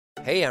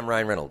Hey, I'm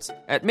Ryan Reynolds.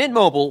 At Mint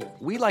Mobile,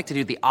 we like to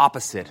do the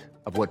opposite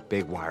of what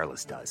Big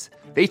Wireless does.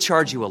 They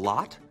charge you a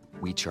lot,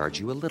 we charge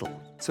you a little.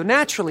 So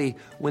naturally,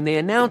 when they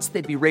announced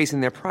they'd be raising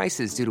their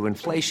prices due to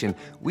inflation,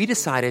 we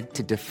decided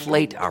to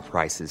deflate our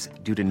prices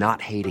due to not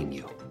hating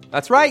you.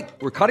 That's right.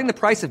 We're cutting the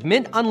price of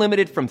Mint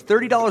Unlimited from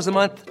 $30 a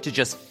month to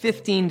just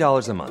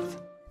 $15 a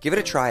month. Give it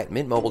a try at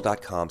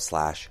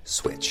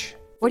mintmobile.com/switch.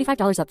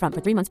 $45 up front for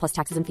 3 months plus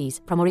taxes and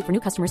fees. Promo rate for new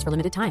customers for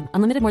limited time.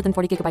 Unlimited more than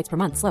 40 gigabytes per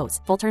month. Slows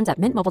full terms at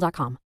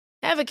mintmobile.com.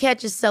 Ever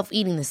catch yourself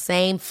eating the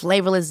same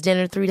flavorless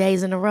dinner 3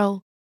 days in a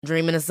row?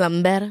 Dreaming of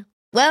something better?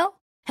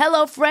 Well,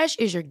 HelloFresh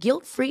is your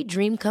guilt-free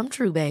dream come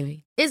true,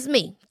 baby. It's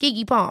me,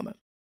 Keke Palmer.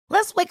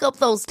 Let's wake up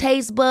those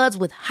taste buds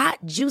with hot,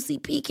 juicy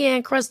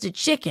pecan-crusted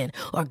chicken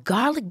or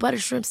garlic butter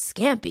shrimp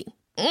scampi.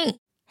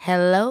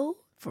 Hello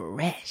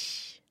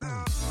Fresh.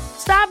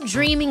 Stop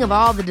dreaming of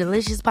all the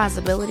delicious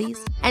possibilities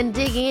and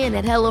dig in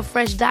at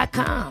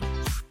HelloFresh.com.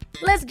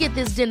 Let's get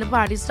this dinner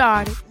party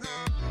started.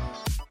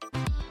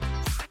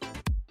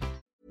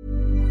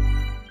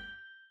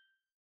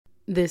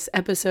 This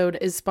episode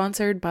is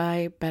sponsored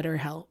by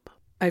BetterHelp.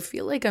 I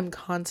feel like I'm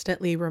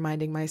constantly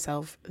reminding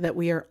myself that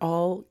we are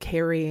all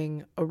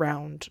carrying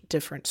around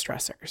different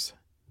stressors,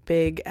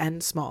 big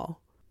and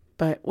small.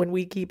 But when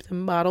we keep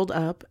them bottled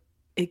up,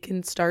 it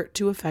can start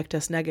to affect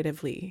us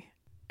negatively.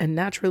 And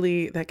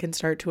naturally, that can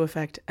start to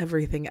affect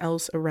everything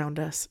else around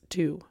us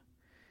too.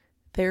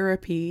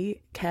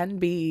 Therapy can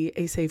be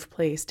a safe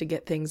place to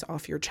get things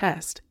off your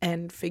chest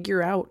and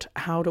figure out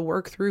how to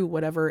work through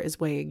whatever is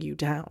weighing you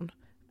down.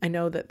 I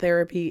know that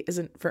therapy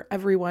isn't for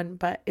everyone,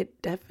 but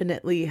it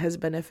definitely has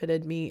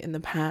benefited me in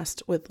the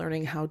past with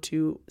learning how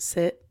to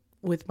sit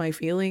with my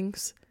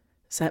feelings,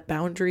 set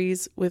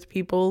boundaries with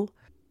people,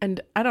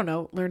 and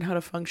learn how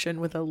to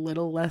function with a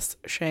little less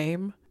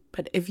shame.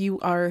 But if you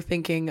are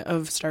thinking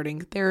of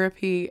starting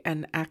therapy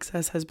and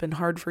access has been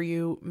hard for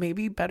you,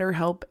 maybe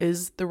BetterHelp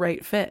is the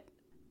right fit.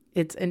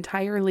 It's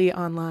entirely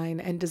online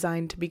and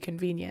designed to be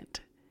convenient.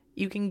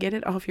 You can get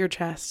it off your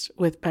chest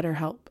with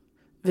BetterHelp.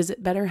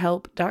 Visit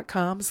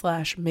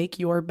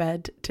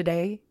BetterHelp.com/makeyourbed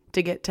today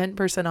to get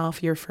 10%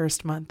 off your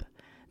first month.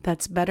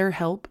 That's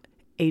BetterHelp,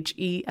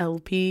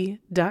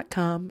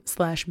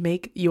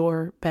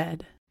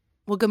 HELP.com/makeyourbed.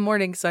 Well, good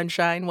morning,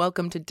 sunshine.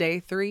 Welcome to day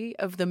 3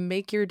 of the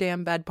Make Your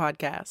Damn Bed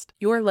podcast.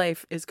 Your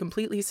life is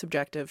completely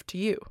subjective to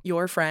you.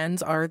 Your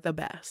friends are the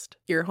best.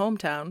 Your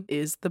hometown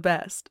is the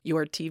best.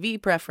 Your TV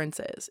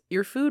preferences,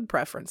 your food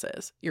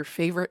preferences, your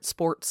favorite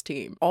sports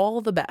team,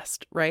 all the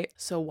best, right?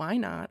 So why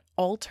not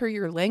alter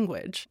your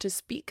language to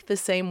speak the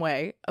same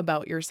way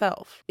about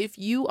yourself? If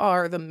you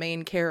are the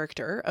main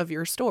character of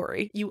your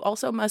story, you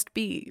also must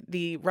be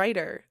the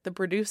writer, the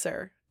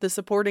producer, the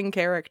supporting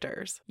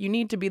characters. You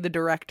need to be the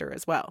director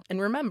as well.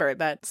 And remember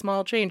that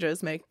small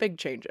changes make big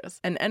changes,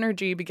 and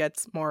energy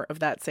begets more of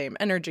that same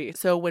energy.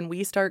 So when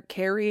we start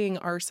carrying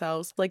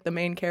ourselves like the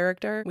main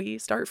character, we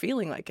start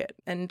feeling like it,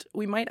 and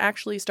we might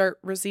actually start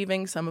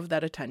receiving some of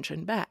that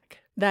attention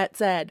back. That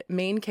said,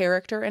 main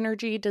character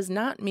energy does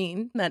not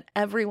mean that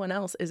everyone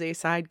else is a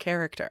side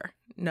character.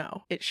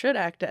 No, it should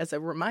act as a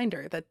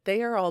reminder that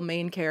they are all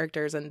main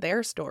characters in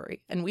their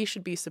story, and we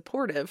should be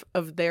supportive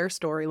of their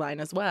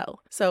storyline as well.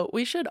 So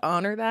we should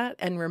honor that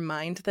and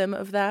remind them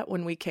of that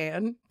when we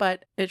can,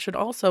 but it should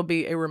also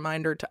be a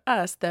reminder to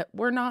us that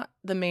we're not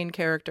the main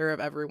character of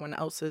everyone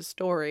else's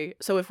story.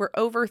 So if we're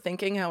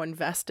overthinking how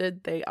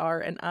invested they are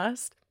in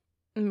us,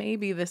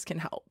 maybe this can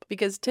help,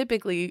 because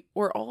typically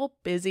we're all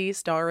busy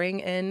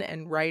starring in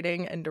and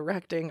writing and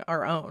directing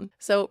our own.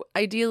 So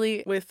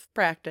ideally, with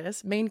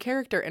practice, main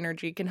character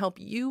energy can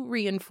help you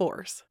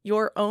reinforce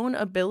your own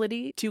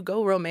ability to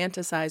go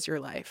romanticize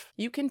your life.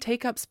 You can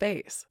take up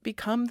space,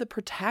 become the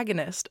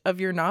protagonist of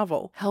your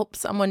novel, help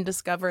someone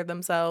discover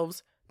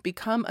themselves,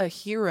 become a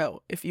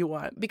hero if you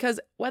want, because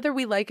whether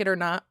we like it or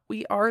not,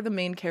 we are the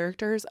main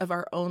characters of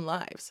our own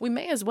lives. We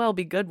may as well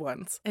be good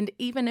ones. And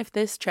even if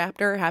this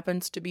chapter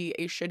happens to be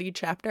a shitty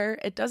chapter,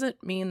 it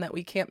doesn't mean that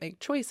we can't make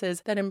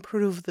choices that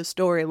improve the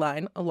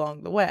storyline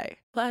along the way.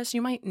 Plus,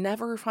 you might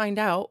never find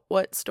out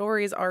what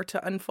stories are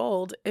to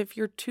unfold if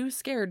you're too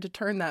scared to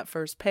turn that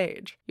first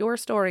page. Your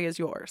story is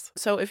yours.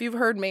 So if you've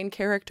heard main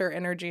character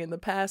energy in the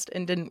past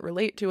and didn't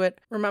relate to it,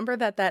 remember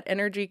that that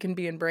energy can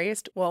be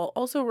embraced while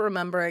also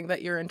remembering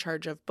that you're in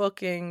charge of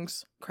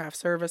bookings, craft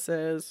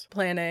services,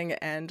 planning,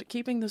 and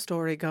keeping the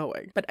story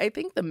going. But I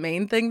think the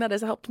main thing that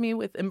has helped me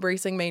with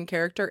embracing main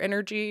character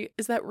energy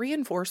is that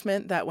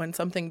reinforcement that when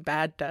something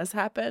bad does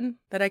happen,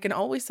 that I can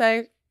always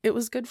say, it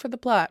was good for the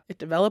plot. It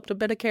developed a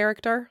bit of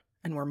character,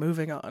 and we're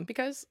moving on,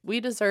 because we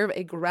deserve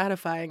a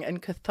gratifying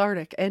and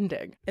cathartic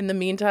ending. In the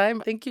meantime,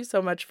 thank you so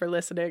much for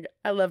listening.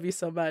 I love you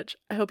so much.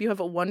 I hope you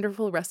have a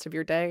wonderful rest of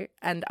your day,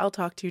 and I'll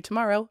talk to you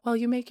tomorrow while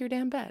you make your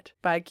damn bed.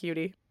 Bye,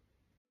 cutie.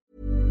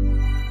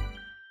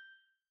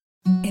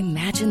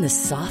 Imagine the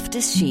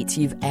softest sheets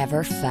you've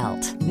ever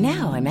felt.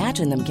 Now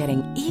imagine them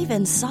getting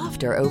even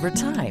softer over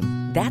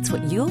time. That's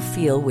what you'll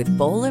feel with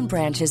Boll &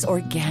 Branch's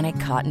organic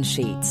cotton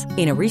sheets.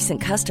 In a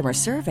recent customer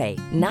survey,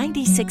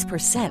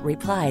 96%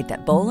 replied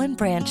that Boll &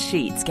 Branch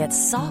sheets get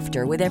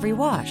softer with every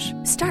wash.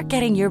 Start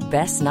getting your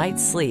best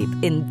night's sleep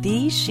in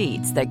these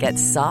sheets that get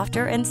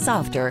softer and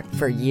softer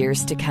for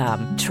years to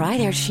come. Try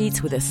their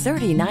sheets with a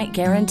 30-night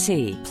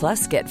guarantee.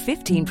 Plus, get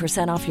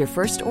 15% off your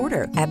first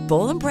order at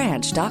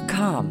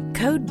bollandbranch.com.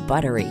 Code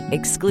BUTTERY.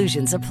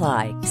 Exclusions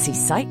apply. See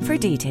site for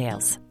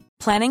details.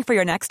 Planning for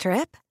your next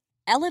trip?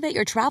 Elevate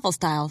your travel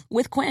style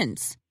with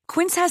Quince.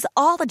 Quince has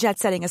all the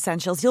jet-setting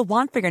essentials you'll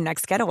want for your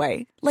next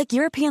getaway, like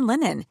European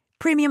linen,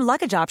 premium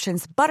luggage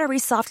options, buttery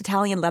soft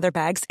Italian leather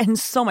bags, and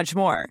so much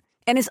more.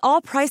 And is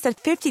all priced at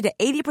 50 to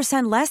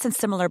 80% less than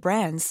similar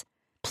brands.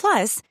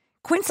 Plus,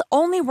 Quince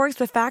only works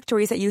with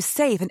factories that use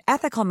safe and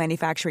ethical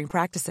manufacturing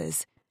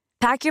practices.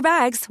 Pack your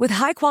bags with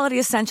high-quality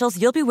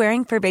essentials you'll be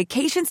wearing for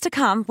vacations to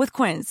come with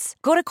Quince.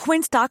 Go to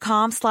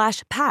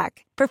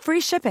quince.com/pack for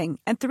free shipping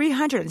and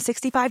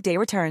 365-day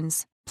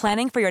returns.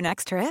 Planning for your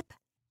next trip?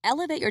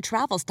 Elevate your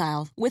travel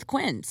style with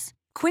Quince.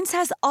 Quince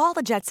has all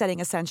the jet-setting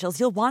essentials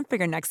you'll want for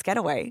your next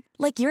getaway,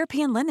 like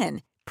European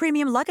linen,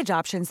 premium luggage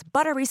options,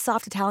 buttery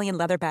soft Italian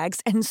leather bags,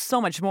 and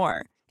so much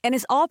more. And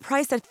is all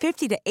priced at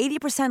 50 to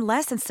 80%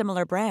 less than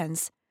similar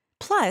brands.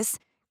 Plus,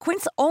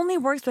 Quince only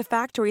works with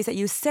factories that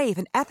use safe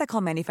and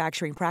ethical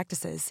manufacturing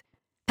practices.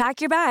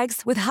 Pack your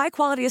bags with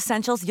high-quality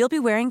essentials you'll be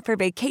wearing for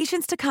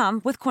vacations to come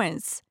with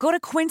Quince. Go to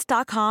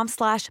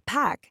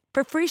quince.com/pack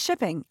for free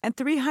shipping and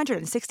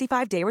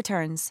 365-day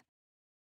returns.